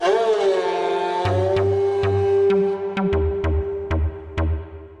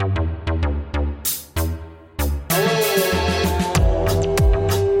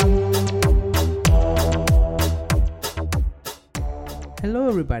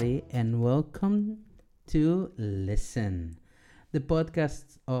everybody, and welcome to Listen, the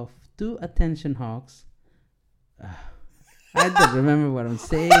podcast of two attention hawks. I don't remember what I'm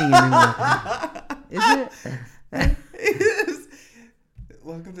saying anymore. Is it? It is.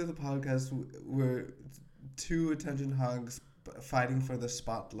 Welcome to the podcast. We're two attention hogs fighting for the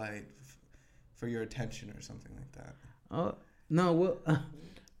spotlight, for your attention or something like that. Oh, no, well,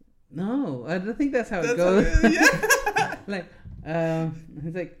 no, I don't think that's how it goes.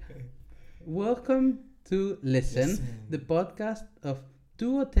 It's like, welcome to Listen, the podcast of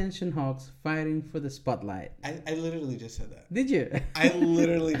two attention hawks fighting for the spotlight. I literally just said that. Did you? I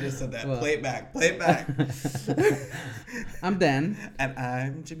literally just said that. Well, play it back. I'm Dan. And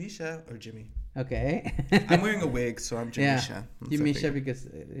I'm Jamisha, or Jimmy. Okay. I'm wearing a wig, so I'm Jamisha. Yeah, Jamisha, because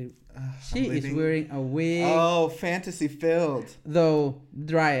she is wearing a wig. Oh, fantasy filled. Though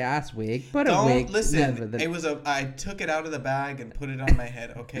dry ass wig, but Don't a wig. Listen, it was I took it out of the bag and put it on my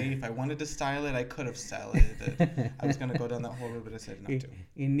head. Okay, if I wanted to style it, I could have styled it. I was gonna go down that whole road, but I said not to.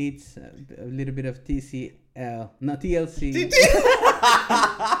 It needs a little bit of TCL, not TLC. Yeah.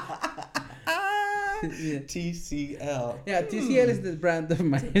 TCL. Yeah, TCL is the brand of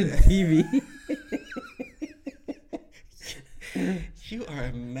my TV. You are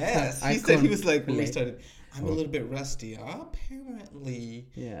a mess. He said he was like, when we started, I'm a little bit rusty. Apparently,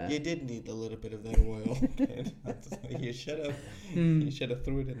 you did need a little bit of that oil. You should have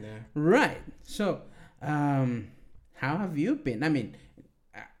threw it in there. Right. So, how have you been? I mean,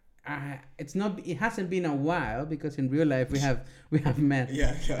 it hasn't been a while because in real life we have met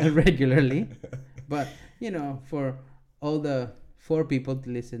regularly. But, for all the 4 people to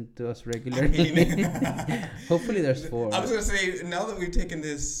listen to us regularly, hopefully there's 4. I was going to say, now that we've taken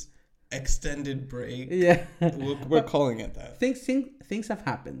this extended break, we're calling it that. Things have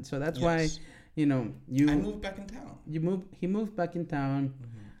happened. So that's why, I moved back in town. He moved back in town.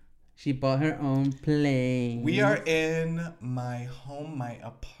 Mm-hmm. She bought her own plane. We are in my home, my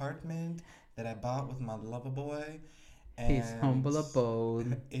apartment that I bought with my lover boy. His humble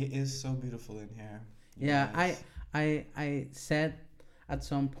abode. It is so beautiful in here. Yeah, yes. I said at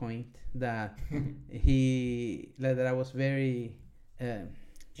some point that that I was very.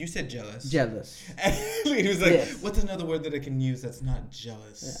 You said jealous. Jealous. He was like, "What's another word that I can use that's not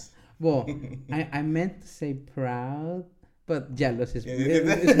jealous?" Yeah. Well, I meant to say proud. But jealous is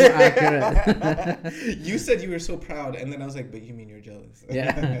more accurate. You said you were so proud, and then I was like, "But you mean you're jealous?"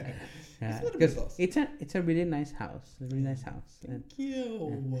 Yeah, because it's a really nice house. A really nice house. Thank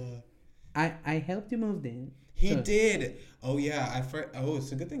you. Yeah. I helped you move in. He did. Oh yeah,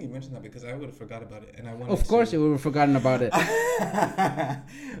 it's a good thing you mentioned that because I would have forgot about it, and I wanted. Of course, you would have forgotten about it.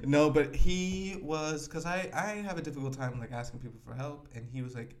 No, but he was because I have a difficult time like asking people for help, and he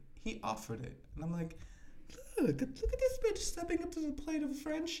was like he offered it, and I'm like. Look at this bitch stepping up to the plate of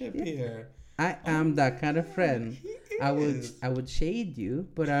friendship here. I am that kind of friend. I would shade you,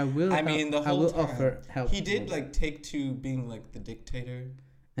 but I will. The whole time. Offer help. He did take to being like the dictator,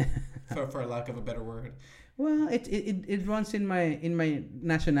 for lack of a better word. Well, it runs in my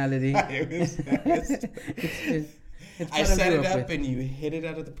nationality. I set it up and you hit it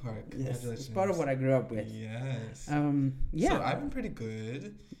out of the park. Yes, it's part of what I grew up with. Yes. Yeah. So I've been pretty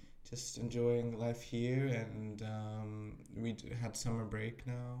good. Just enjoying life here, and we had summer break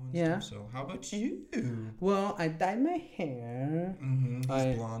now. And stuff, so how about you? Well, I dyed my hair. Mm-hmm.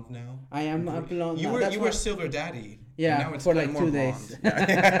 He's blonde now. I am a blonde. You were silver daddy. Yeah, now it's for like more 2 days.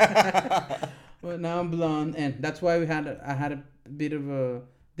 Well, now I'm blonde, and that's why I had a bit of a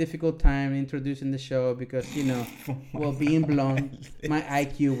difficult time introducing the show because being blonde, my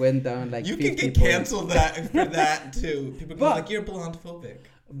IQ went down like 50 points. You can get canceled for that too. People go like you're blonde phobic.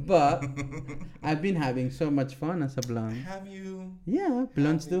 But I've been having so much fun as a blonde. Have you? Yeah,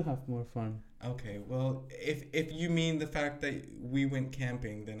 blondes do have more fun. Okay, well, if you mean the fact that we went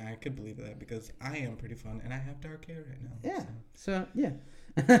camping, then I could believe that because I am pretty fun and I have dark hair right now. Yeah. So yeah.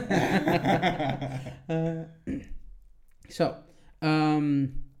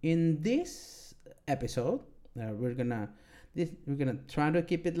 In this episode, we're gonna try to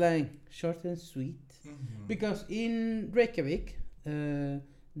keep it like short and sweet, because in Reykjavík,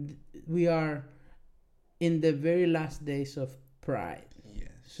 we are in the very last days of Pride.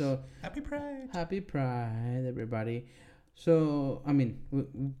 Yes. So happy Pride, everybody. So I mean,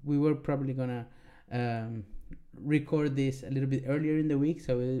 we were probably gonna record this a little bit earlier in the week,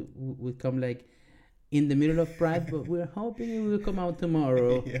 so it would come like in the middle of Pride, but we're hoping it will come out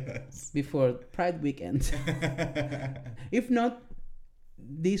tomorrow. Yes. Before Pride weekend. If not,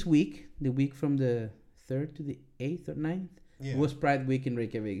 this week, the week from the 3rd to the 8th or 9th, was Pride week in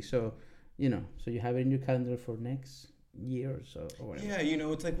Reykjavík. So, so you have it in your calendar for next years or whatever. Yeah, you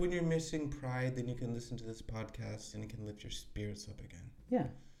know, it's like when you're missing pride, then you can listen to this podcast and it can lift your spirits up again. Yeah.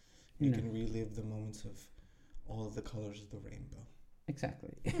 You can relive the moments of all of the colors of the rainbow.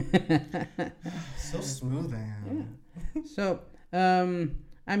 Exactly. So smooth I am. Yeah. So,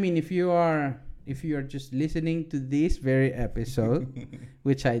 I mean, if you are just listening to this very episode,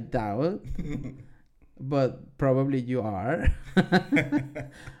 which I doubt, but probably you are,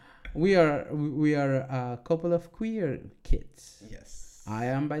 we are a couple of queer kids. Yes. I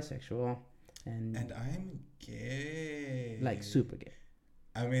am bisexual, and I'm gay. Like super gay.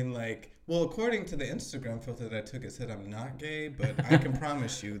 I mean, like, well, according to the Instagram filter that I took, it said I'm not gay, but I can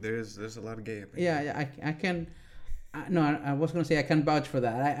promise you, there's a lot of gay. Yeah, I can. I was gonna say I can vouch for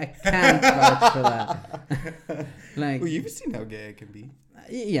that. I can't vouch for that. Like, well, you've seen how gay I can be.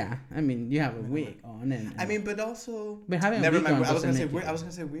 Yeah, I mean, you have a wig on, and I mean, but also, but having never a wig mind. on I was gonna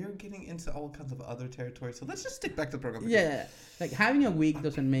doesn't say we are getting into all kinds of other territory, so let's just stick back to the program. Yeah, like having a wig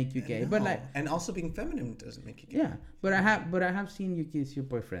doesn't make you gay, but like, and also being feminine doesn't make you gay. Yeah, but I have seen you kiss your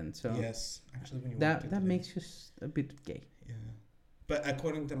boyfriend, so yes, actually, when you that makes you a bit gay. Yeah, but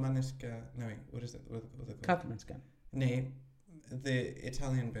according to Maneska, no wait, what is it? What Kathmanska. No, the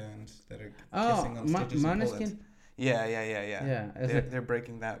Italian band that are kissing on stages in Poland. Yeah. They're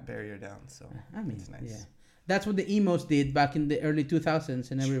breaking that barrier down, so I mean, it's nice. Yeah, that's what the emos did back in the early 2000s,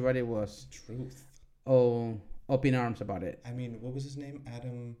 and everybody was up in arms about it. I mean, what was his name?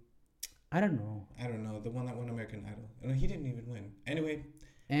 Adam. I don't know. The one that won American Idol. No, he didn't even win. Anyway,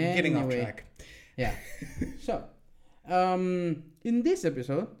 getting off track. Yeah. So, in this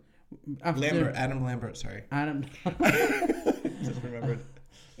episode, Adam Lambert. Sorry. Adam. Just remembered.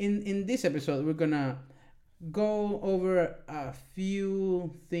 In this episode, we're gonna go over a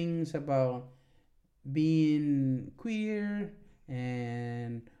few things about being queer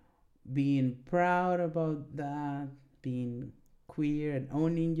and being proud about that, being queer and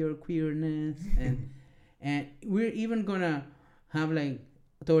owning your queerness, and we're even gonna have, like,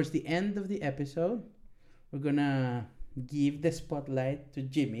 towards the end of the episode, we're gonna give the spotlight to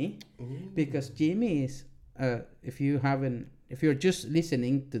Jimi. Ooh. Because Jimi is if you're just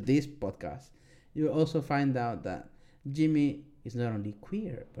listening to this podcast, you'll also find out that Jimi is not only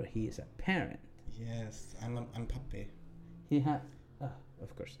queer, but he is a parent. Yes, I'm puppy. He has,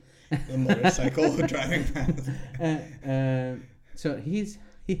 of course, the motorcycle driving past. So he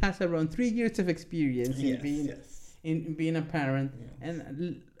has around 3 years of experience in being a parent,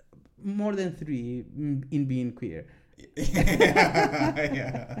 and more than 3 in being queer.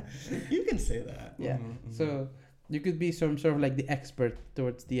 Yeah, you can say that. Yeah. Mm-hmm. So you could be some sort of like the expert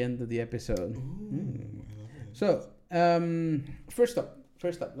towards the end of the episode. Ooh, So first up,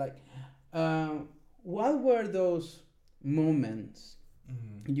 like, what were those moments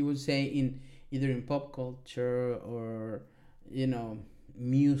you would say in either in pop culture or, you know,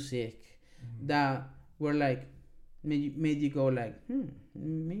 music that were like made you go like,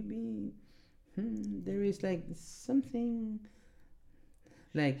 maybe there is like something,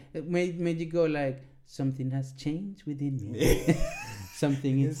 like it made you go like, something has changed within me.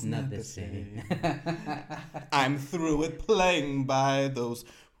 Something is not the same. I'm through with playing by those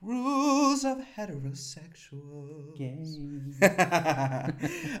rules of heterosexual.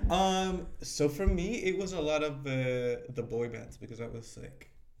 So for me, it was a lot of the boy bands, because I was like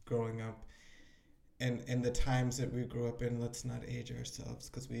growing up, and the times that we grew up in. Let's not age ourselves,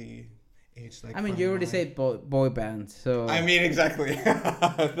 because we age like. I mean, you already said boy bands, so. I mean, exactly.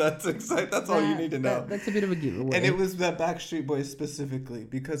 That's all you need to know. That's a bit of a giveaway. And it was the Backstreet Boys specifically,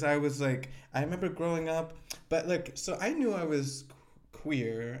 because I was like, I remember growing up, but like, so I knew I was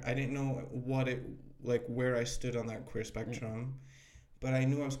queer. I didn't know where I stood on that queer spectrum, but I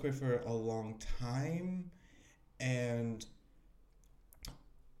knew I was queer for a long time. And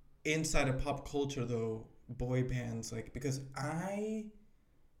inside of pop culture, though, boy bands, like, because I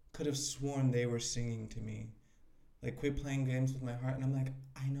could have sworn they were singing to me, like, quit playing games with my heart, and I'm like,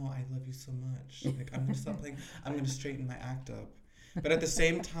 I know, I love you so much, like, I'm gonna stop playing, I'm gonna straighten my act up. But at the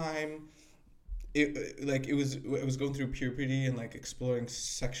same time, it was going through puberty and like exploring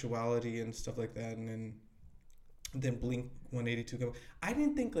sexuality and stuff like that, and then Blink 182 came. I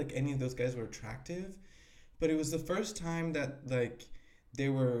didn't think like any of those guys were attractive, but it was the first time that like they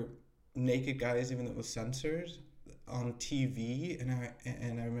were naked guys, even though it was censored, on TV, and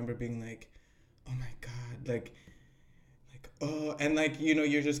I remember being like, oh my god, like oh, and like, you know,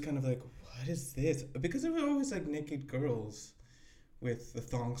 you're just kind of like, what is this? Because there were always like naked girls with the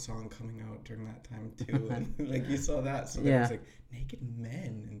thong song coming out during that time too, and like you saw that, so there was like naked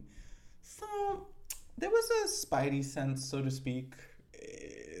men, and so there was a spidey sense, so to speak,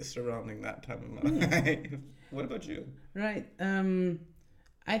 surrounding that time of my life. What about you? Right.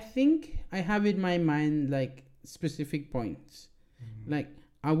 I think I have in my mind like specific points. Like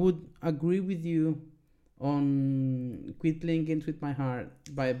I would agree with you on "Quit Playing Games with My Heart"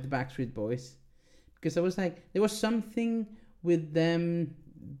 by the Backstreet Boys, because I was like, there was something with them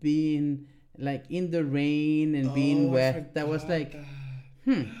being like in the rain and being wet that was like,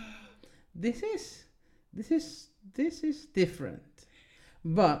 this is different.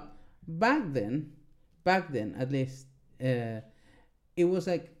 But back then at least, it was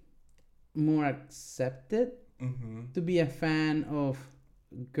like more accepted to be a fan of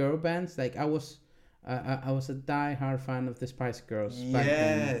girl bands. Like I was a die-hard fan of the Spice Girls back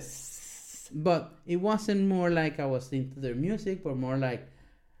then. Yes. But it wasn't more like I was into their music, but more like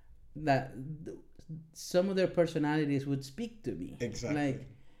that some of their personalities would speak to me. Exactly.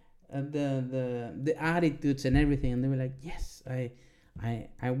 Like the attitudes and everything, and they were like, yes, I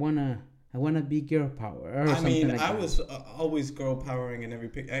wanna be girl power. Or I mean, like I that. was always girl powering in every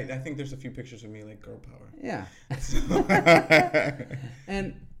pic. I think there's a few pictures of me like girl power. Yeah.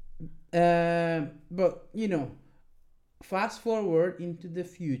 And but you know, fast forward into the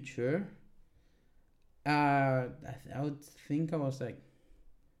future, I would think I was like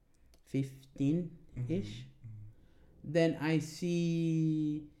 15-ish. Then I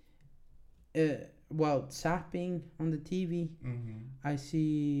see while zapping on the TV, I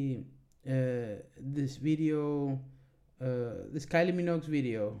see this video, this Kylie Minogue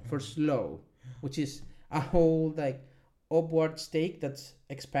video for Slow, which is a whole like upward stake that's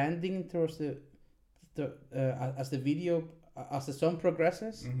expanding towards the as the video as the song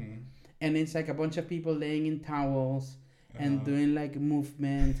progresses, and it's like a bunch of people laying in towels and doing like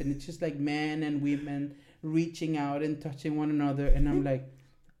movements, and it's just like men and women reaching out and touching one another, and I'm like,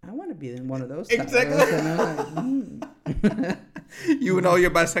 I want to be in one of those towels. Exactly. And I'm like, You and all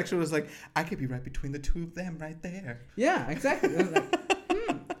your bisexual was like, I could be right between the two of them right there. Yeah, exactly. I was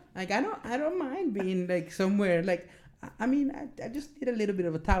like, I don't mind being like somewhere like. I mean, I just need a little bit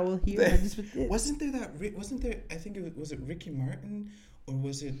of a towel here. Wasn't there? I think was it Ricky Martin or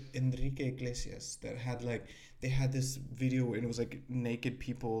was it Enrique Iglesias that had like they had this video and it was like naked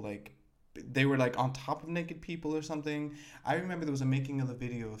people, like they were like on top of naked people or something. I remember there was a making of the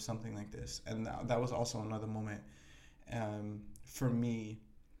video of something like this, and that was also another moment for me.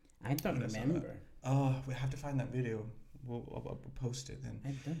 I don't remember. Oh, we have to find that video. I'll post it then. I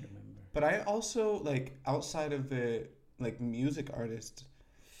don't remember. But I also, like, outside of the, like, music artist,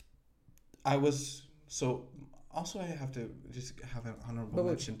 I was, so, also I have to just have an honorable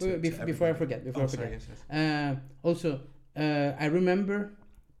mention before I forget. Sorry, yes. Also, I remember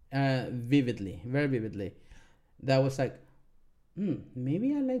vividly, very vividly, that was like,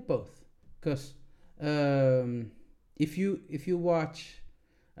 maybe I like both. Because if you watch,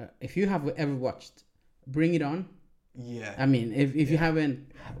 if you have ever watched Bring It On, yeah. I mean, if you haven't,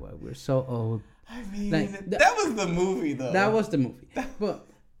 well, we're so old. I mean, like, that was the movie, though. That was the movie. But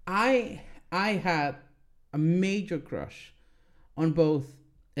I had a major crush on both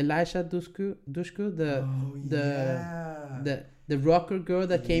Elisha Dushku, the rocker girl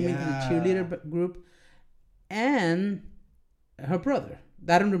that came into the cheerleader group, and her brother.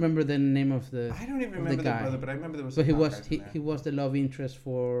 I don't remember the name of the. I don't even remember the brother, but I remember there was. But he was the love interest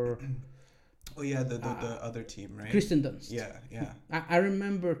for. Oh yeah, the other team, right? Kristen Dunst. Yeah. I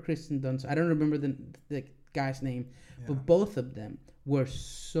remember Kristen Dunst. I don't remember the guy's name, but both of them were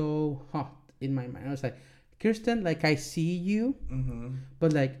so hot in my mind. I was like, Kristen, like I see you,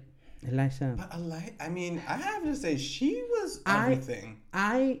 but like Elisha. But I mean, I have to say, she was everything.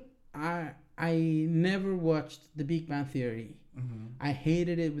 I never watched The Big Bang Theory. I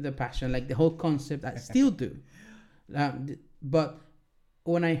hated it with a passion, like the whole concept. I still do, but.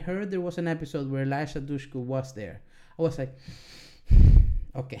 When I heard there was an episode where Elisha Dushku was there, I was like,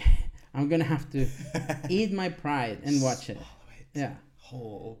 okay, I'm going to have to eat my pride and watch it. Yeah.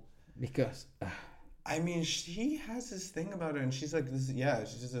 Whole. Because. I mean, she has this thing about her and she's like this,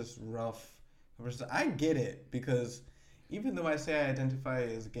 she's just this rough person. I get it because even though I say I identify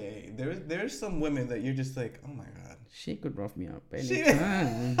as gay, there's some women that you're just like, oh my God. She could rough me up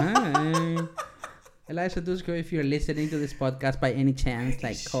anytime. Hi. Elisha Dushku, if you're listening to this podcast by any chance,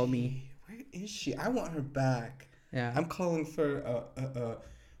 like call me. Where is she? I want her back. Yeah. I'm calling for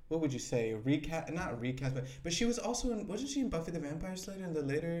what would you say? A recast? Not a recast, but she was also in. Wasn't she in Buffy the Vampire Slayer? In the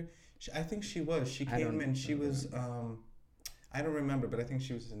later, I think she was. She came and she was. I don't remember, but I think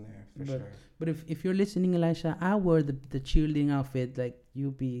she was in there for sure. But if you're listening, Elisha, I wear the cheerleading outfit. Like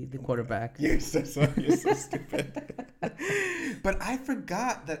you be the quarterback. You're so stupid. But I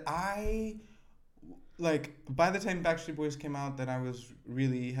forgot that like by the time Backstreet Boys came out, then I was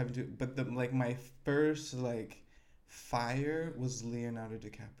really having to. But my first like fire was Leonardo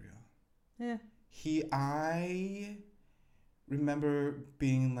DiCaprio. Yeah. I remember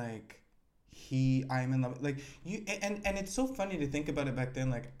being like, I'm in love. Like you, and it's so funny to think about it back then.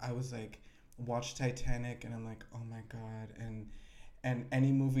 Like I was like, watch Titanic, and I'm like, oh my god, and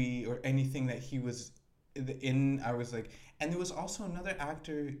any movie or anything that he was in, I was like, and there was also another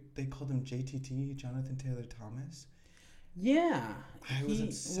actor, they called him JTT, Jonathan Taylor Thomas. Yeah, I was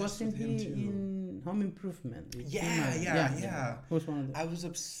obsessed with him too. In Home Improvement. Yeah. Was one of the, I was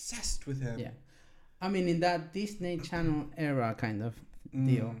obsessed with him. Yeah, I mean, in that Disney Channel era kind of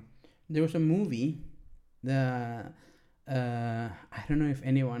deal, there was a movie. I don't know if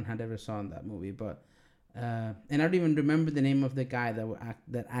anyone had ever saw that movie, but and I don't even remember the name of the guy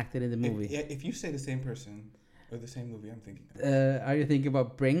that acted in the movie. If you say the same person or the same movie, I'm thinking. Are you thinking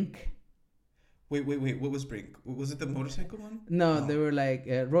about Brink? Wait. What was Brink? Was it the motorcycle one? No, they were like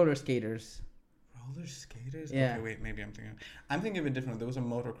roller skaters. Roller skaters? Yeah. Okay, wait. Maybe I'm thinking of a different one. There was a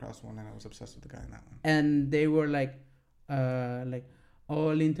motocross one, and I was obsessed with the guy in that one. And they were like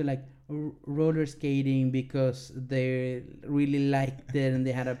all into like roller skating because they really liked it and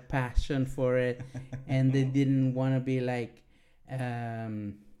they had a passion for it, and they didn't want to be like,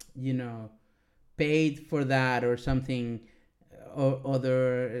 paid for that or something. Or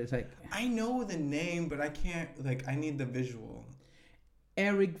other, it's like, I know the name, but I can't, like, I need the visual.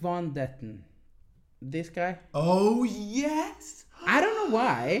 Eric Von Detten, this guy. Oh yes. I don't know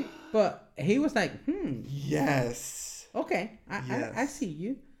why, but he was like, Yes. Okay, I see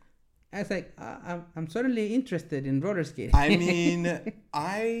you. I was like, I'm certainly interested in roller skating. I mean,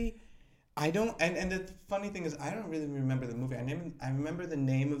 I don't, and the funny thing is, I don't really remember the movie. I remember the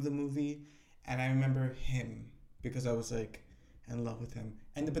name of the movie, and I remember him because I was like in love with him.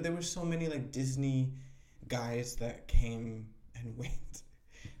 But there were so many like Disney guys that came and went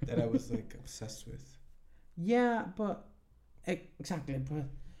that I was like obsessed with. Yeah, but exactly. But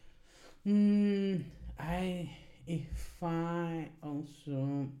I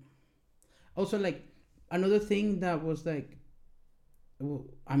also like another thing that was like,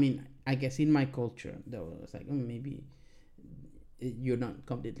 I mean, I guess in my culture that was like, maybe you're not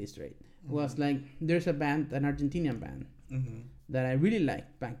completely straight. Mm-hmm. Was like, there's a band, an Argentinian band, that I really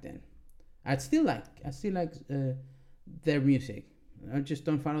liked back then. I still like their music. I just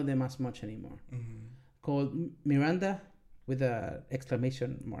don't follow them as much anymore. Called Miranda with a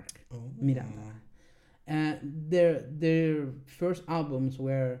exclamation mark. Oh. Miranda. Their first albums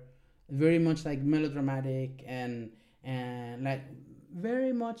were very much like melodramatic and like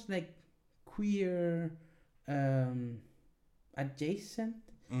very much like queer adjacent.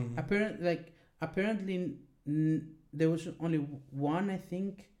 Apparently there was only one, I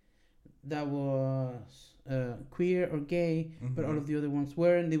think, that was queer or gay, but all of the other ones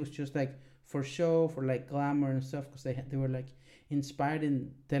weren't. It was just like for show, for like glamour and stuff, because they were like inspired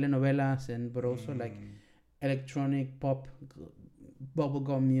in telenovelas but also like electronic pop,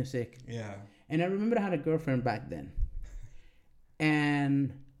 bubblegum music. Yeah. And I remember I had a girlfriend back then,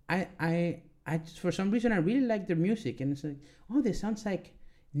 and I just, for some reason I really liked their music, and it's like, oh, this sounds like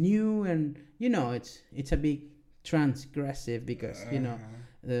new, and it's a big transgressive because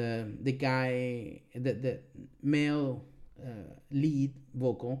the guy, the male lead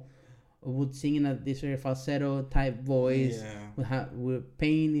vocal would sing in this very falsetto type voice. Would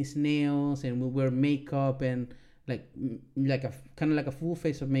paint his nails and would wear makeup and like a kind of like a full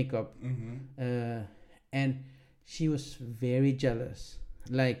face of makeup. And she was very jealous.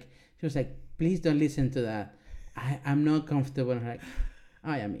 Like she was like, please don't listen to that. I'm not comfortable. I'm like,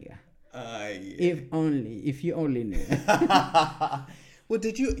 ay, amiga. If you only knew. Well,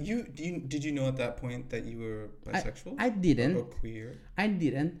 did you know at that point that you were bisexual? I didn't. Or queer? I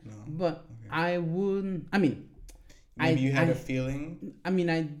didn't. No. But okay. I wouldn't. I mean, maybe you had a feeling. I mean,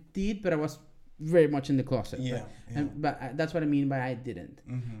 I did, but I was very much in the closet. Yeah. But that's what I mean by I didn't.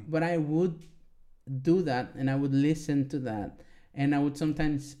 But I would do that, and I would listen to that, and I would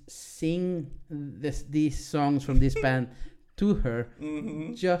sometimes sing these songs from this band to her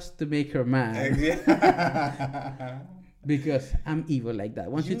just to make her mad. Because I'm evil like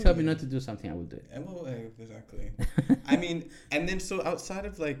that. Once you tell me not to do something, I will do it. Well, exactly. I mean, and then so outside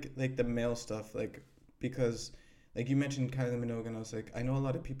of like the male stuff, like, because like you mentioned Kylie Minogue, and I was like, I know a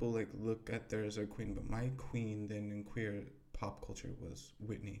lot of people like look at there as their queen, but my queen then in queer pop culture was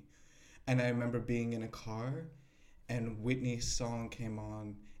Whitney. And I remember being in a car and Whitney's song came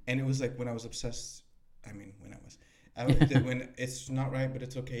on, and it was like when I was obsessed. I mean, when It's Not Right But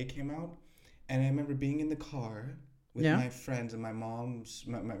It's Okay came out, and I remember being in the car with my friends, and my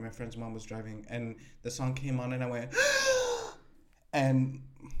friend's mom was driving, and the song came on, and I went, and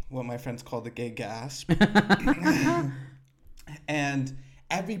what my friends call the gay gasp. And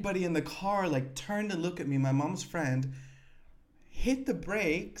everybody in the car like turned to look at me. My mom's friend hit the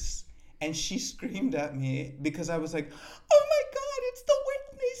brakes, and she screamed at me because I was like, "Oh my God, it's the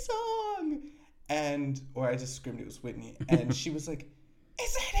Whitney song!" Or I just screamed it was Whitney, and she was like,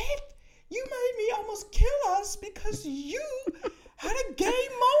 "Is that it? You made me almost kill us because you had a gay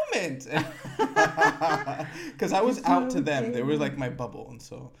moment." Because I was out to them. They were like my bubble, and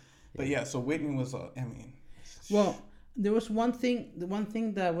so. But yeah, so Whitney was. Well, there was one thing. The one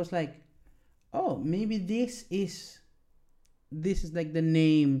thing that was like, oh, maybe this is like the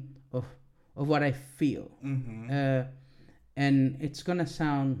name of what I feel, and it's gonna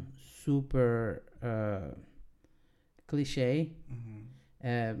sound super cliche,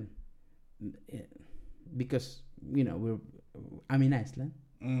 because I'm in Iceland.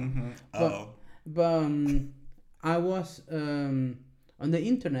 But I was on the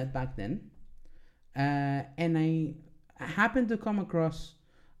internet back then, and I happened to come across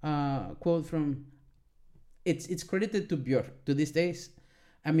a quote from. It's credited to Björk to these days.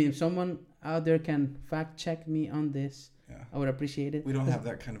 I mean, if someone out there can fact check me on this, I would appreciate it. We don't have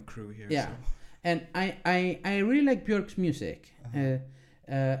that kind of crew here. Yeah, so. And I really like Björk's music,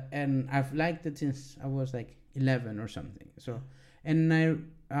 and I've liked it since I was like 11 or something. So, and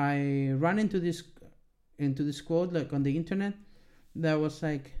I ran into this quote like on the internet that was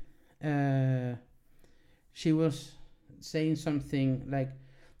like, she was saying something like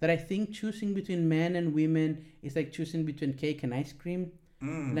that. I think choosing between men and women is like choosing between cake and ice cream.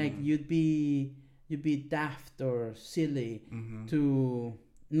 Like you'd be daft or silly to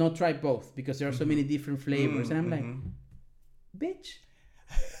not try both because there are so many different flavors. And I'm like, bitch,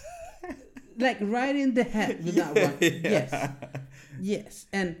 like right in the head with that one. Yes.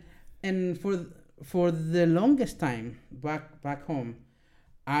 And for the longest time back home,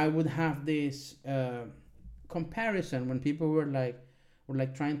 I would have this comparison when people were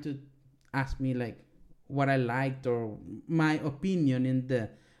trying to ask me like what I liked or my opinion in the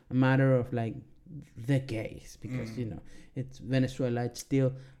matter of like the gays, because it's Venezuela, it's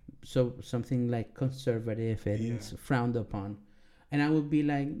still something like conservative and it's frowned upon, and I would be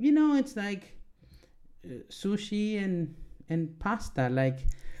like, it's like sushi and pasta,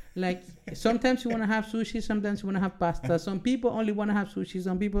 like sometimes you want to have sushi, sometimes you want to have pasta. Some people only want to have sushi,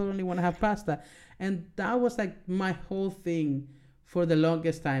 some people only want to have pasta, and that was like my whole thing for the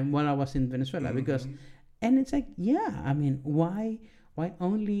longest time while I was in Venezuela. Because, and it's like, I mean, why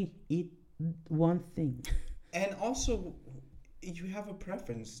only eat one thing? And also, you have a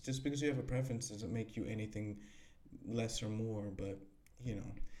preference. Just because you have a preference doesn't make you anything less or more. But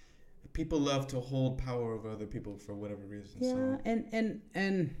people love to hold power over other people for whatever reason. Yeah, so.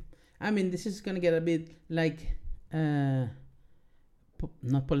 and I mean, this is gonna get a bit like not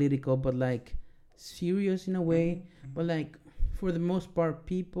political, but like serious in a way. But like, for the most part,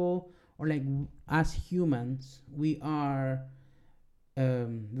 people, or like as humans, we are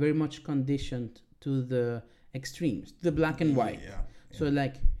very much conditioned to the extremes, the black and white. So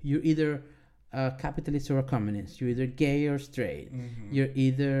like, you're either a capitalist or a communist. You're either gay or straight. You're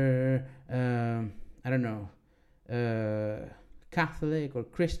either I don't know, Catholic or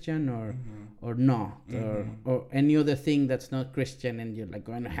Christian or not, or any other thing that's not Christian, and you're like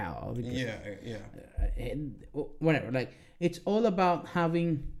going to hell. Whatever. Like, it's all about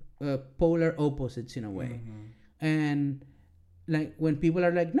having polar opposites in a way. And like, when people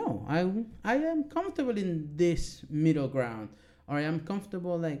are like, no, I am comfortable in this middle ground, or I am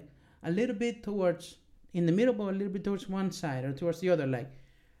comfortable like a little bit towards in the middle, but a little bit towards one side or towards the other, like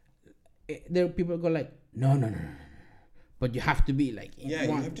there people go like, no, but you have to be like you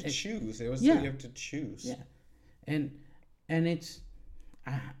have to choose. You have to choose. And it's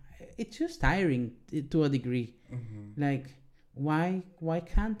just tiring to a degree. Like, why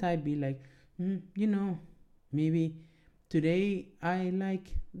can't I be like, maybe today I like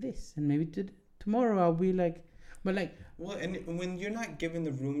this, and maybe tomorrow I'll be like, but like. Well, and when you're not given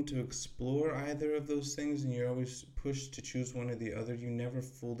the room to explore either of those things, and you're always pushed to choose one or the other, you never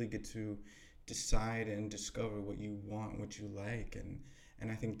fully get to decide and discover what you want, what you like,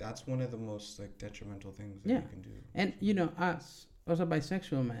 and I think that's one of the most like detrimental things that you can do. And as a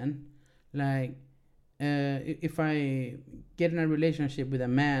bisexual man, like if I get in a relationship with a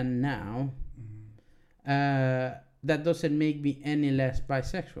man now, that doesn't make me any less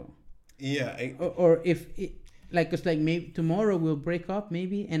bisexual. Or if it, like, it's like maybe tomorrow we'll break up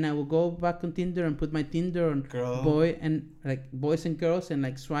maybe, and I will go back on Tinder and put my Tinder on boys and girls and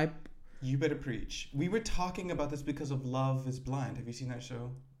like swipe You better preach. We were talking about this because of Love is Blind. Have you seen that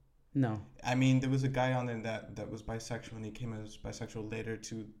show? No. I mean, there was a guy on there that was bisexual, and he came as bisexual later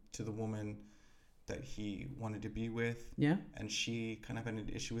to the woman that he wanted to be with. Yeah. And she kind of had an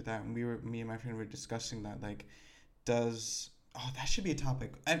issue with that. And me and my friend were discussing that. Like, that should be a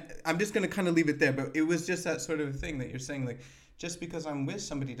topic. And I'm just going to kind of leave it there. But it was just that sort of thing that you're saying. Like, just because I'm with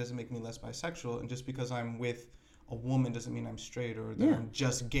somebody doesn't make me less bisexual. And just because I'm with a woman doesn't mean I'm straight, or that I'm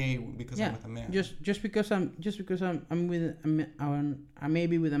just gay because I'm with a man. Just because I'm I may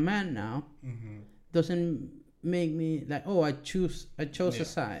be with a man now, doesn't make me like, oh, I chose a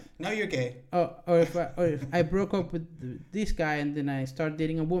side. Now you're gay. Or if I broke up with this guy and then I start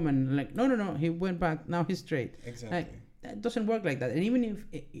dating a woman, like no, he went back, now he's straight. Exactly. Like, that doesn't work like that. And even if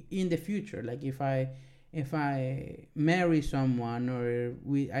in the future, like if I marry someone, or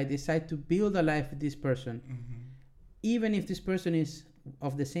I decide to build a life with this person, even if this person is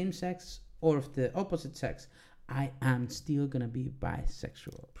of the same sex or of the opposite sex, I am still gonna be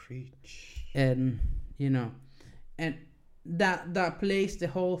bisexual. Preach. And and that plays the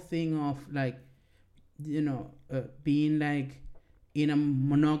whole thing of like, being like in a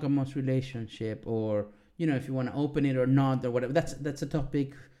monogamous relationship, or if you want to open it or not, or whatever. That's a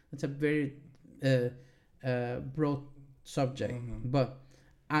topic. That's a very broad subject. But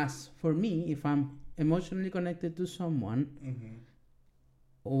as for me, if I'm emotionally connected to someone,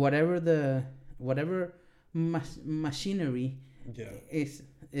 whatever machinery is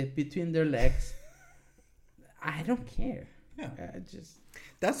between their legs, I don't care.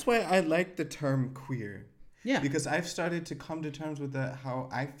 That's why I like the term queer. Yeah. Because I've started to come to terms with that, how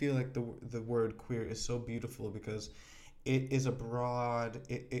I feel like the word queer is so beautiful, because it is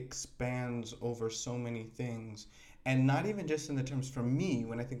it expands over so many things. And not even just in the terms, for me,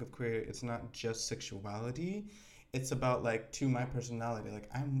 when I think of queer, it's not just sexuality. It's about, like, to my personality. Like,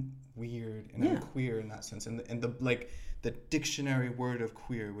 I'm weird and I'm queer in that sense. And the dictionary word of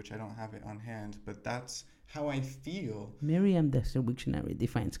queer, which I don't have it on hand, but that's how I feel. Merriam-Webster dictionary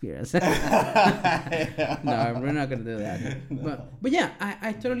defines queer as... No, we're not going to do that. No. But yeah,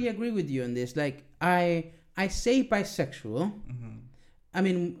 I totally agree with you on this. Like, I say bisexual. I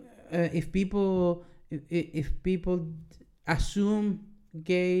mean, if people assume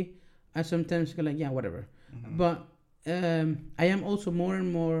gay, I sometimes go like, yeah, whatever. But I am also more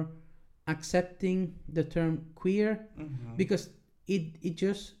and more accepting the term queer, because it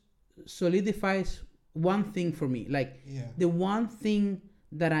just solidifies one thing for me. Like, the one thing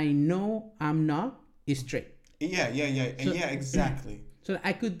that I know I'm not is straight. Yeah, exactly. So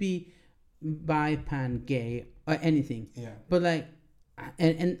I could be bi, pan, gay, or anything. Yeah. But like,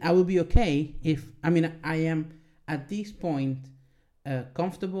 and I will be okay if, I mean, I am at this point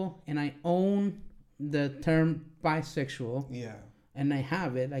comfortable, and I own the term bisexual. Yeah. And I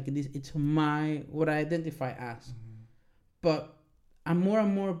have it, like, it's what I identify as. But I'm more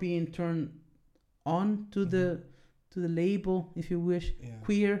and more being turned on to the label, if you wish,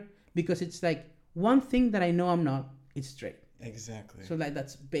 queer, because it's like one thing that I know I'm not, it's straight. Exactly. So like,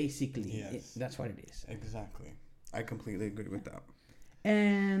 that's basically it. That's what it is. Exactly. I completely agree with that.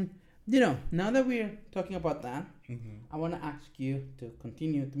 And now that we're talking about that, I want to ask you to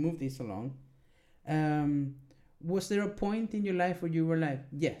continue to move this along. Was there a point in your life where you were like,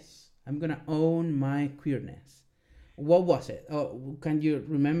 yes, I'm gonna own my queerness? What was it? Oh, can you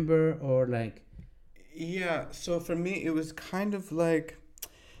remember, or like? Yeah, so for me, it was kind of like,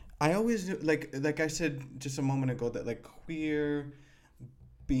 I always knew, like I said just a moment ago, that like queer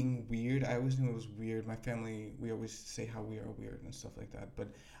being weird, I always knew it was weird. My family, we always say how we are weird and stuff like that.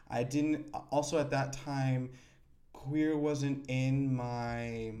 But I didn't, also at that time, queer wasn't in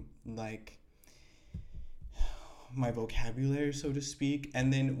my, like, my vocabulary, so to speak.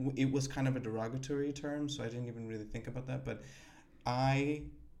 And then it was kind of a derogatory term, so I didn't even really think about that. But I,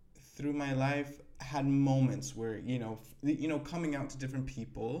 through my life, had moments where, coming out to different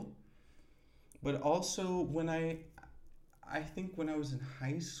people, but also when I think when I was in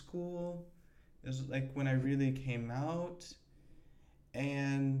high school, it was like when I really came out.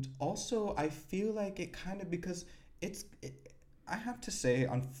 And also I feel like it kind of, because I have to say,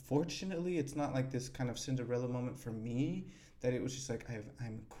 unfortunately, it's not like this kind of Cinderella moment for me, that it was just like,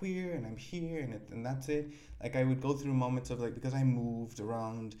 I'm queer and I'm here and that's it. Like, I would go through moments of, like, because I moved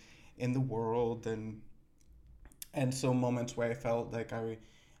around in the world, and so moments where I felt like I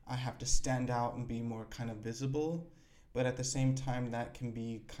have to stand out and be more kind of visible, but at the same time that can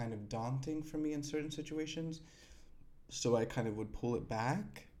be kind of daunting for me in certain situations, so I kind of would pull it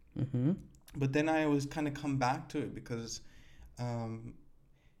back. But then I always kind of come back to it, because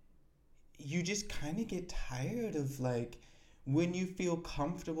you just kind of get tired of, like, when you feel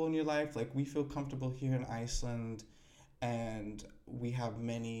comfortable in your life, like we feel comfortable here in Iceland, and we have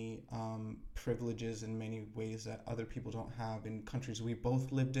many privileges in many ways that other people don't have in countries we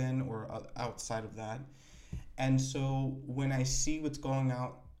both lived in or outside of that. And so when I see what's going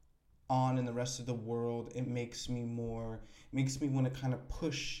on in the rest of the world, it makes me want to kind of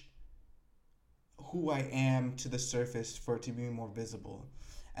push who I am to the surface for it to be more visible.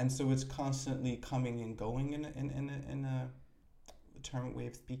 And so it's constantly coming and going in a term way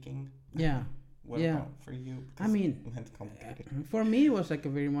of speaking. Yeah. What about for you? I mean, for me, it was like a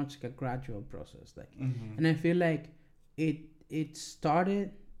very much like a gradual process. Like, and I feel like it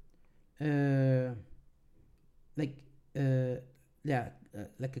started, like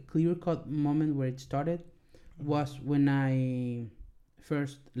a clear cut moment where it started was when I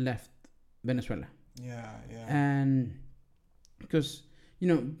first left Venezuela. Yeah. And because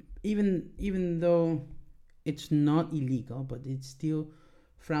even though it's not illegal, but it's still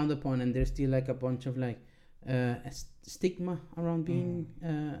frowned upon, and there's still like a bunch of like a stigma around being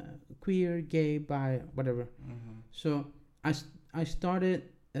queer, gay, bi, whatever. So I started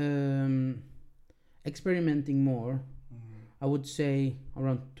experimenting more. I would say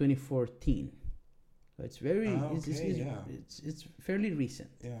around 2014. So it's very it's fairly recent.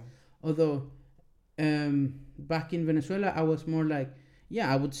 Yeah. Although back in Venezuela, I was more like,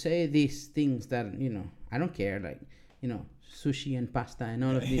 I would say these things that I don't care, like sushi and pasta and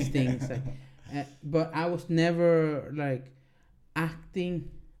all of these things, like, but I was never like acting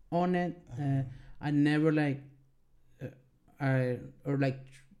on it. I never like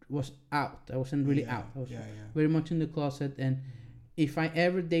was out. I wasn't really out. I was very much in the closet, and if I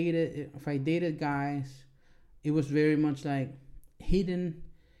dated guys, it was very much like hidden,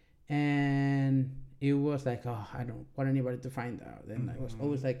 and it was like, I don't want anybody to find out. And I was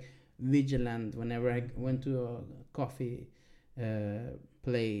always like vigilant whenever I went to a coffee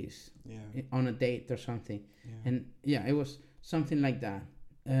place on a date or something. And it was something like that.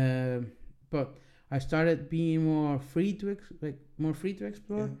 But I started being more free to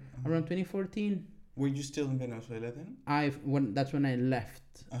explore around 2014. Were you still in Venezuela then? That's when I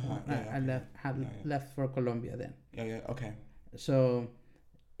left. I left for Colombia then. Okay. So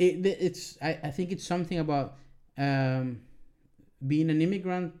I think it's something about being an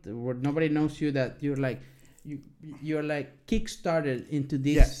immigrant where nobody knows you, that you're like you're like kickstarted into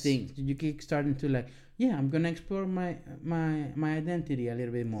these things. You kickstart into like, I'm gonna explore my identity a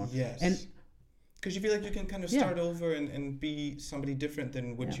little bit more. Yes. And because you feel like you can kind of start over and be somebody different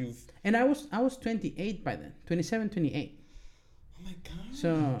than what you've... And I was 28 by then. 27, 28. Oh my God.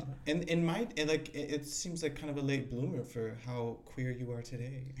 So... And it seems like kind of a late bloomer for how queer you are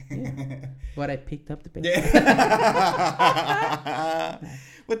today. But I picked up the pace.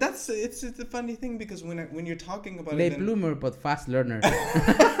 But it's a funny thing, because when you're talking about late bloomer, but fast learner.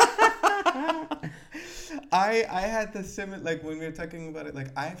 I had the similar, like when we were talking about it,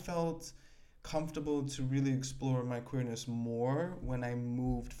 like I felt comfortable to really explore my queerness more when I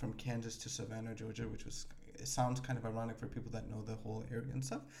moved from Kansas to Savannah, Georgia, which it sounds kind of ironic for people that know the whole area and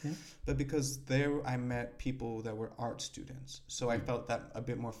stuff, but because there I met people that were art students, so I felt that a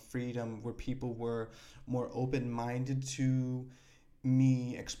bit more freedom, where people were more open-minded to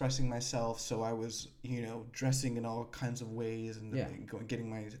me expressing myself. So I was dressing in all kinds of ways and getting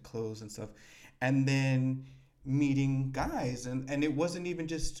my clothes and stuff, and then meeting guys, and it wasn't even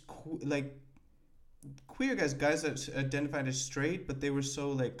just queer guys that identified as straight, but they were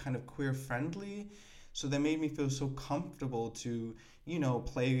so like kind of queer friendly, so that made me feel so comfortable to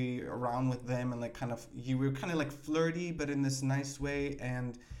play around with them, and like you were kind of like flirty but in this nice way.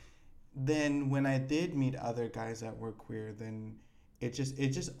 And then when I did meet other guys that were queer, then it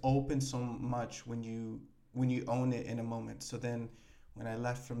just opened so much when you own it in a moment. So then when I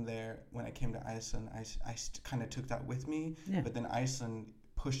left from there, when I came to Iceland, I kind of took that with me, but then Iceland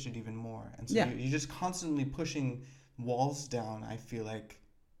pushed it even more. And so you're just constantly pushing walls down. I feel like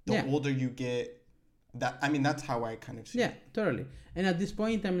the older you get, that's how I kind of see it. Yeah, totally. And at this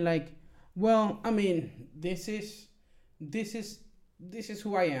point, I'm like, well, I mean, this is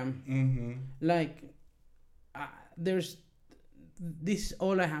who I am. Like, this is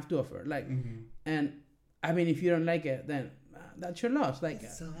all I have to offer. Like, and I mean, if you don't like it, then that's your loss. Like,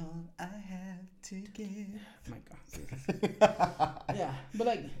 that's all I have to give. My God. But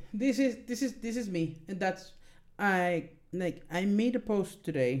like, this is me, and that's I made a post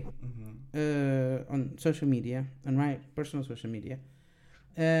today on social media, on my personal social media,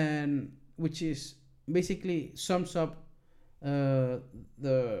 and which is basically sums up the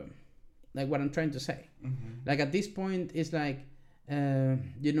what I'm trying to say. Like at this point, it's like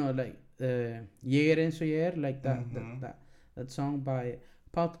like Jäger en så Jäger, like that song by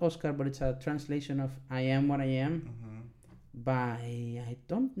Paul Oscar, but it's a translation of "I Am What I Am" by I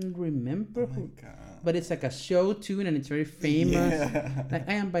don't remember who, but it's like a show tune and it's very famous. Yeah. Like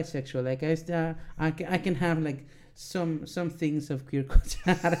I am bisexual. Like I can have like some things of queer culture.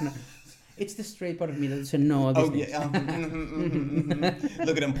 I don't know. It's the straight part of me that doesn't know all these things.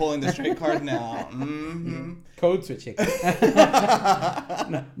 Look at him pulling the straight card now. Code switching.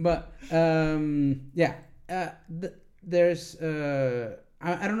 No, but yeah, there's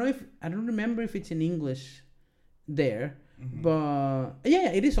I don't know if I don't remember if it's in English there, but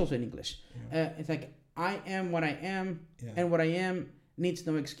yeah, it is also in English. It's like I am what I am, and what I am needs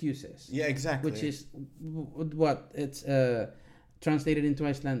no excuses. Yeah, exactly. Which is what it's translated into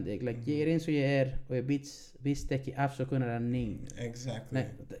Icelandic, like ég eins og ég og ég býst ekki afsökunar að nein. Exactly.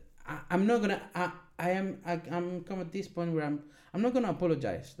 Like, I'm not gonna. I'm come at this point where I'm not gonna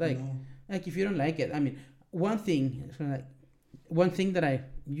apologize. Like, like if you don't like it, I mean, one thing that I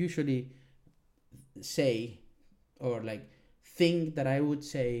usually say, or like think that I would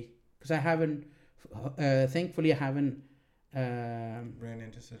say, because I haven't, thankfully I haven't run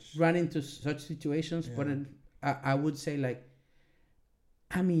into such situations, but I would say like,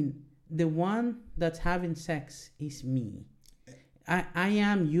 I mean, the one that's having sex is me. I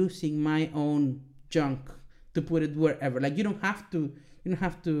am using my own junk to put it wherever. Like you don't have to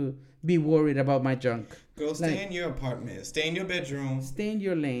be worried about my junk. Girl, stay in your apartment. Stay in your bedroom. Stay in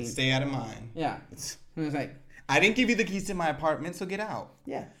your lane. Stay out of mine. Yeah. And it's like, I didn't give you the keys to my apartment, so get out.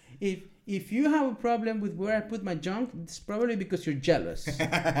 Yeah. If you have a problem with where I put my junk, it's probably because you're jealous.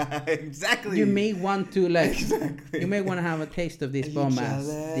 Exactly. You may want to like. Exactly. You may want to have a taste of this bomb ass.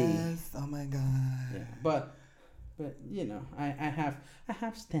 Oh my god. Yeah. But you know, I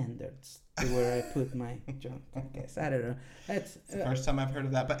have standards to where I put my junk. I guess I don't know. That's it's the first time I've heard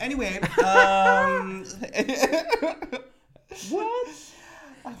of that. But anyway, what?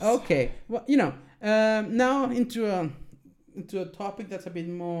 Okay. Well, you know, now into a topic that's a bit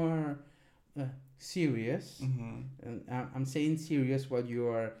more serious. And I'm saying serious while you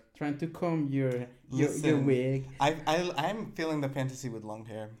are trying to comb your wig. I'm feeling the fantasy with long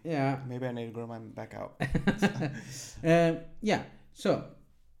hair. Yeah. Maybe I need to grow mine back out. Yeah. So,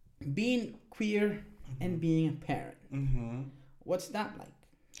 being queer and being a parent. What's that like?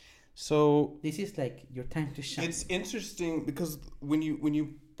 So this is like your time to shine. It's interesting because when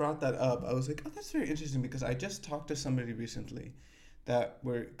you brought that up, I was like, oh, that's very interesting because I just talked to somebody recently that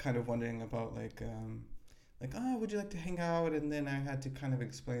were kind of wondering about like, oh, would you like to hang out? And then I had to kind of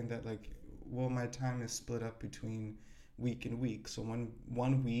explain that like, well, my time is split up between week and week. So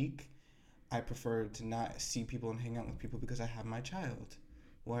one week, I prefer to not see people and hang out with people because I have my child.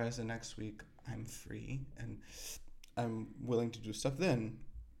 Whereas the next week, I'm free and I'm willing to do stuff then.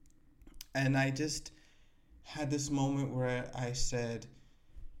 And I just had this moment where I said,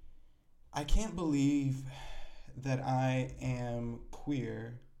 I can't believe that I am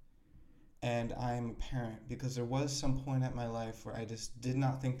queer and I'm a parent, because there was some point at my life where I just did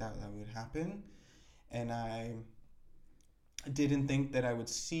not think that would happen. And I didn't think that I would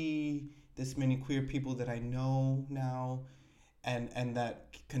see this many queer people that I know now and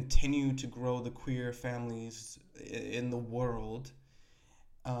that continue to grow the queer families in the world.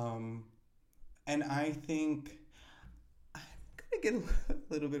 And I think I'm going to get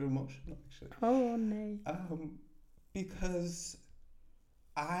a little bit emotional, actually. Oh, no. Because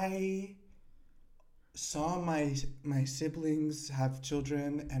I saw my siblings have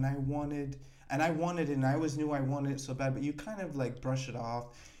children, and I wanted and I always knew I wanted it so bad, but you kind of like brush it off.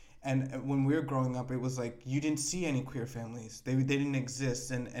 And when we were growing up, it was like you didn't see any queer families. They didn't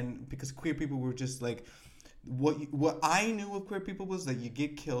exist, and because queer people were just like, what I knew of queer people was that you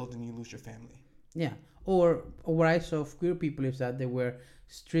get killed and you lose your family. Yeah. Or what I saw of queer people is that they were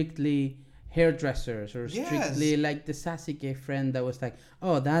strictly hairdressers, or strictly like the sassy gay friend that was like,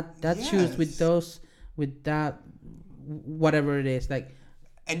 oh, that shoes with that whatever it is, like.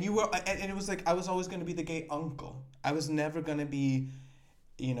 And you were, and it was like I was always going to be the gay uncle. I was never going to be,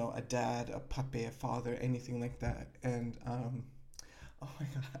 a dad, a puppy, a father, anything like that. And oh my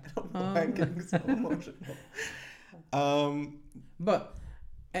god, I don't know why I'm getting so emotional. But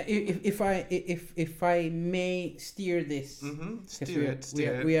if I may steer this,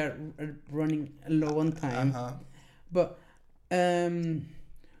 we are running low on time. But do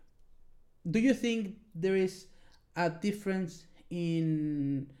you think there is a difference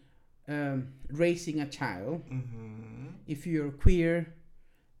in raising a child if you're queer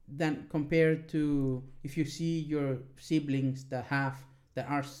than compared to if you see your siblings that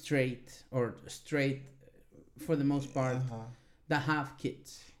are straight for the most part that have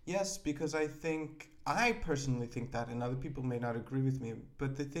kids? Yes, because I think I personally think that, and other people may not agree with me,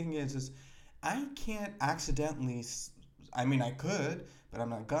 but the thing is I can't accidentally, I mean, I could, but I'm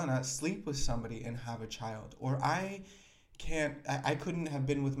not gonna sleep with somebody and have a child. Or I couldn't have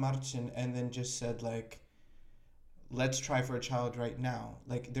been with Marcin and then just said, like, let's try for a child right now.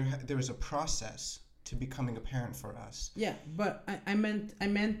 Like, there is a process to becoming a parent for us. Yeah, but I meant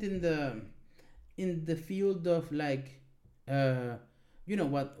in the field of, like, you know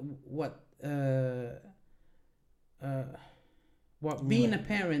what being a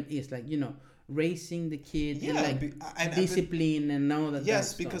parent is, like, you know, raising the kid, and like and discipline and all that.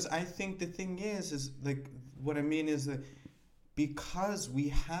 Yes, because I think the thing is like, what I mean is that because we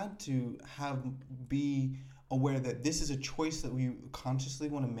had to be aware that this is a choice that we consciously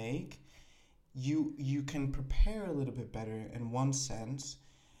want to make, you can prepare a little bit better in one sense.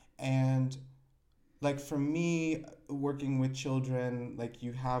 And like for me, working with children, like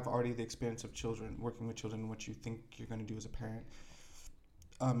you have already the experience of working with children, what you think you're going to do as a parent.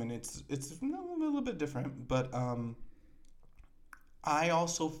 And it's a little bit different, but I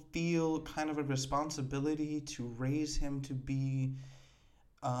also feel kind of a responsibility to raise him to be,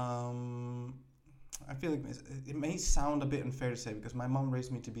 I feel like it may sound a bit unfair to say, because my mom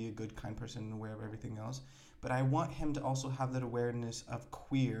raised me to be a good, kind person and aware of everything else, but I want him to also have that awareness of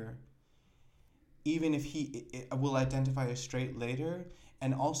queer, even if he will identify as straight later,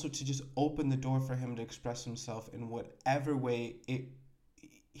 and also to just open the door for him to express himself in whatever way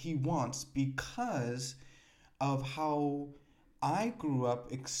he wants, because of how I grew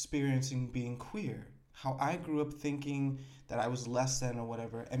up experiencing being queer, how I grew up thinking that I was less than or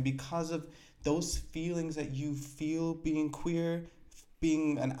whatever, and because of those feelings that you feel being queer,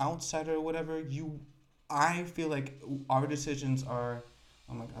 being an outsider or whatever, I feel like our decisions are,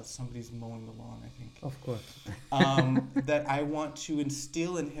 oh my God, somebody's mowing the lawn, I think. Of course. That I want to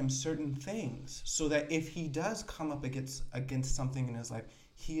instill in him certain things so that if he does come up against something in his life,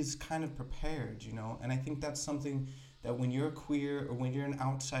 he is kind of prepared, you know? And I think that's something that when you're queer or when you're an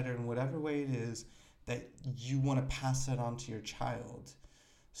outsider in whatever way it is, that you want to pass that on to your child.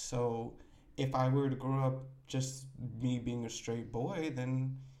 So if I were to grow up just me being a straight boy,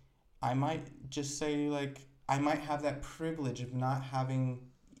 then I might just say, like, I might have that privilege of not having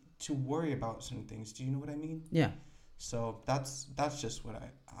to worry about certain things. Do you know what I mean? Yeah. So that's just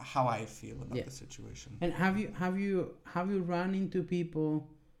how I feel about the situation. And have you run into people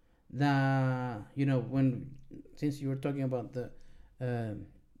that, you know, since you were talking about the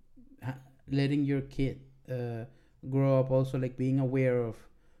letting your kid grow up also, like, being aware of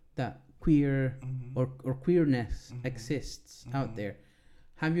that queer or queerness exists out there.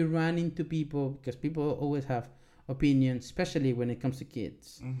 Have you run into people, because people always have opinions, especially when it comes to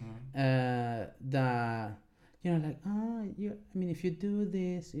kids, that, you know, like, I mean, if you do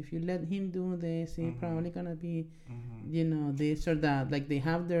this, if you let him do this, he's probably gonna be, you know, this or that. Like, they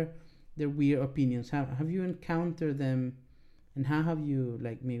have their weird opinions. Have you encountered them, and how have you,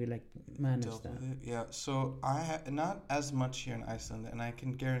 like, maybe, like, managed that? Yeah, so I not as much here in Iceland, and I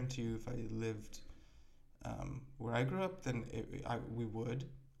can guarantee you if I lived where I grew up, then we would,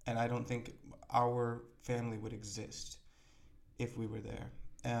 and I don't think our family would exist if we were there.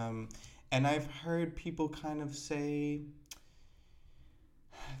 And I've heard people kind of say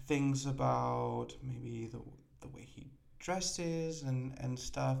things about maybe the way he dresses and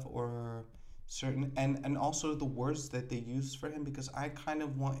stuff, or certain, and also the words that they use for him, because I kind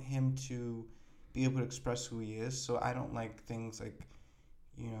of want him to be able to express who he is. So I don't like things like,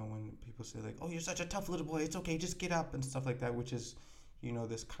 you know, when people say, like, oh, you're such a tough little boy, it's okay, just get up and stuff like that, which is, you know,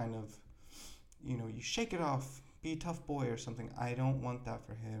 this kind of, you know, you shake it off, be a tough boy or something. I don't want that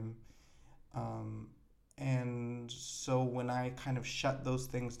for him. And so when I kind of shut those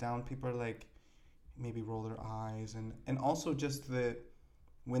things down, people are like, maybe roll their eyes, and also just that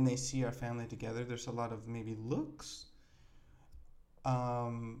when they see our family together, there's a lot of maybe looks,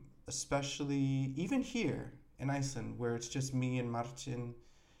 especially even here in Iceland, where it's just me and Marcin,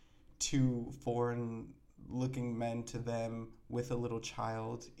 two foreign looking men to them with a little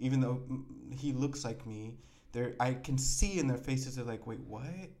child. Even though he looks like me, I can see in their faces, they're like, wait,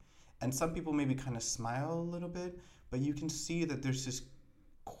 what? And some people maybe kind of smile a little bit, but you can see that there's this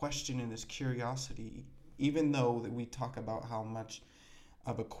question and this curiosity, even though that we talk about how much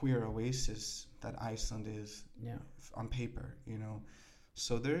of a queer oasis that Iceland is, on paper, you know.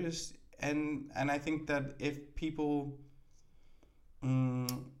 So there is, and I think that if people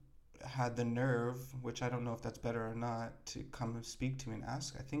had the nerve, which I don't know if that's better or not, to come and speak to me and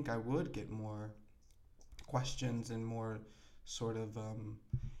ask, I think I would get more questions and more sort of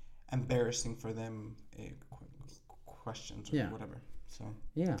embarrassing for them questions or whatever. So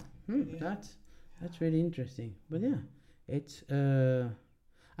That's really interesting. But yeah, it's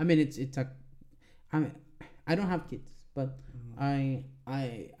I mean it's a I mean I don't have kids, but I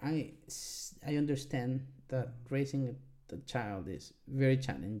understand that raising a child is very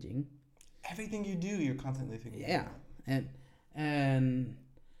challenging. Everything you do, you're constantly thinking. Yeah, about. and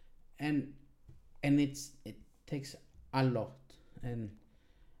it takes a lot,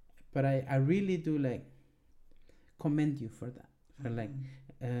 but I really do like commend you for that, for like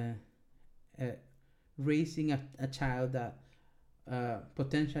raising a child that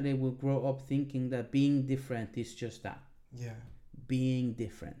potentially will grow up thinking that being different is just that. Yeah. Being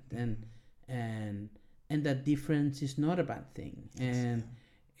different, and that difference is not a bad thing, and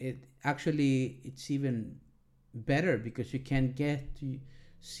it's even better because you can get to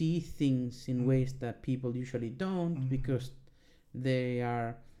see things in ways that people usually don't, because they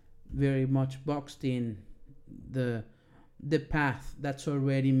are very much boxed in the path that's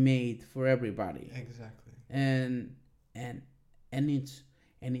already made for everybody. Exactly. And it's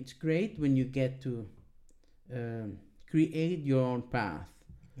great when you get to create your own path.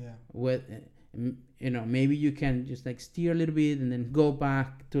 Yeah. With maybe you can just like steer a little bit and then go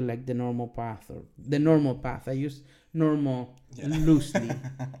back to like the normal path, or the normal path. I use normal loosely,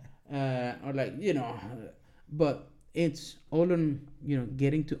 or like but it's all on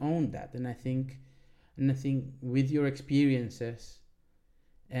getting to own that. And I think with your experiences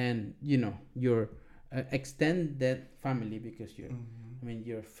and your extended family, because you're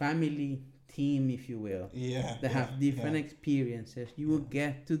your family team, if you will, that have different experiences, you will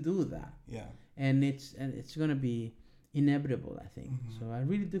get to do that. Yeah. And it's gonna be inevitable, I think. So I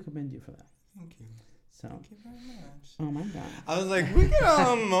really do commend you for that. Thank you. So thank you very much. Oh my god. I was like, we get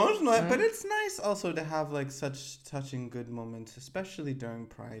all emotional, but it's nice also to have like such touching good moments, especially during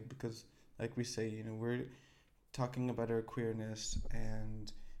Pride, because like we say, we're talking about our queerness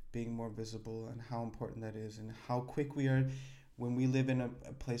and being more visible and how important that is, and how quick we are when we live in a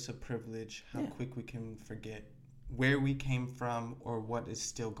place of privilege, how quick we can forget where we came from or what is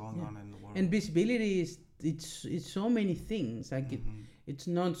still going on in the world. And visibility is it's so many things. Like it's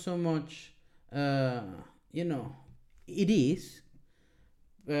not so much it is,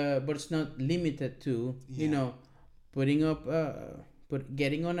 but it's not limited to putting up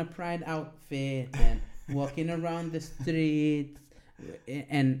getting on a Pride outfit and walking around the streets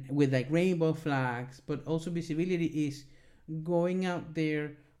and with like rainbow flags. But also visibility is going out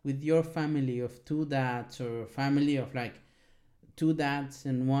there with your family of two dads, or family of like two dads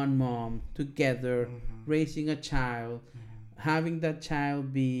and one mom together, raising a child, having that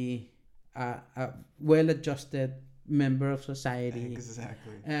child be a well-adjusted member of society.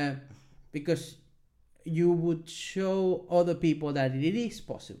 Exactly. Because you would show other people that it is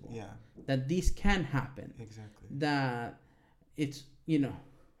possible. Yeah. That this can happen. Exactly. That it's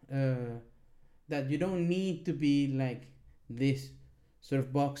that you don't need to be like this sort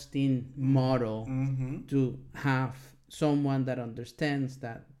of boxed in model to have someone that understands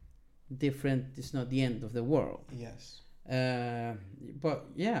that different is not the end of the world. Yes. But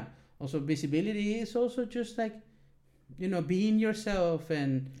yeah, also visibility is also just like being yourself,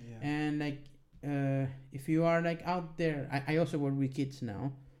 and like if you are like out there, I also work with kids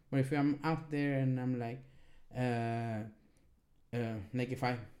now, or if I'm out there and I'm like if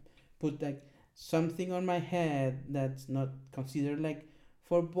I put like something on my head that's not considered like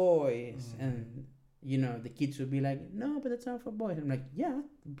for boys, and the kids would be like, no, but that's not for boys. I'm like, yeah,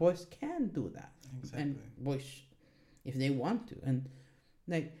 boys can do that. Exactly. And boys, if they want to, and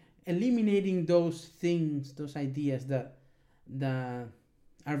like eliminating those things, those ideas that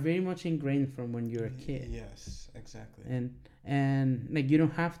are very much ingrained from when you're a kid. Yes, exactly. And like you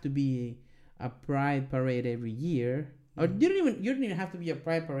don't have to be a Pride parade every year. Or you don't even have to be a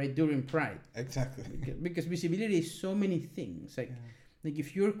Pride parade during Pride. Exactly. Because visibility is so many things. Like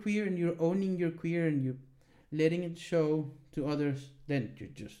if you're queer and you're owning your queer and you're letting it show to others, then you're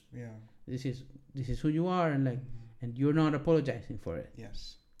just this is who you are, and like and you're not apologizing for it.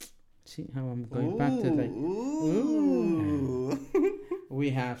 Yes. See how I'm going back to like we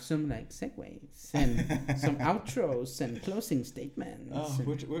have some like segues and some outros and closing statements. Oh,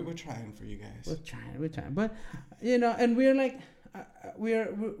 we're trying for you guys. We're trying, but and we're like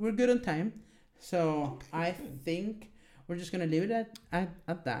we're good on time, so I think we're just gonna leave it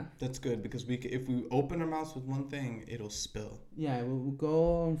at that. That's good, because if we open our mouths with one thing, it'll spill. Yeah, we'll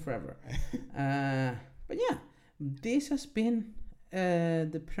go on forever. But yeah, this has been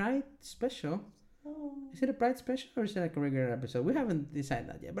the Pride special. Is it a Pride special or is it like a regular episode? We haven't decided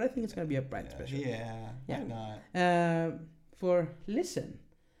that yet, but I think it's gonna be a Pride special. Yeah, why not? For listen,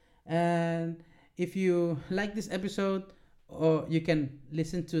 and if you like this episode, or you can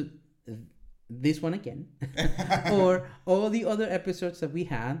listen to this one again, or all the other episodes that we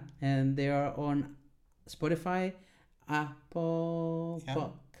had, and they are on Spotify, Apple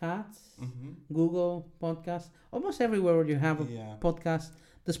Podcasts, Google Podcasts, almost everywhere where you have a podcast.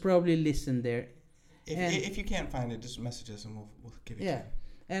 There's probably listen there. If you can't find it, just message us and we'll give it to you.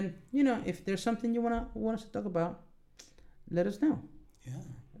 And if there's something you want us to talk about, let us know. Yeah.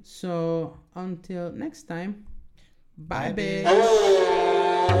 So until next time, bye, bitch.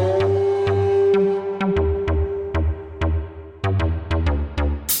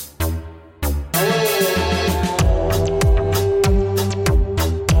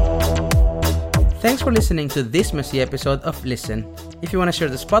 Thanks for listening to this messy episode of Listen. If you want to share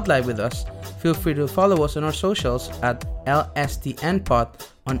the spotlight with us, feel free to follow us on our socials at LSTNpod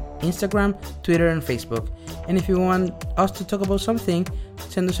on Instagram, Twitter, and Facebook. And if you want us to talk about something,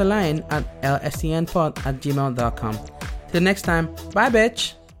 send us a line at lstnpod@gmail.com. Till next time, bye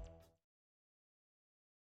bitch!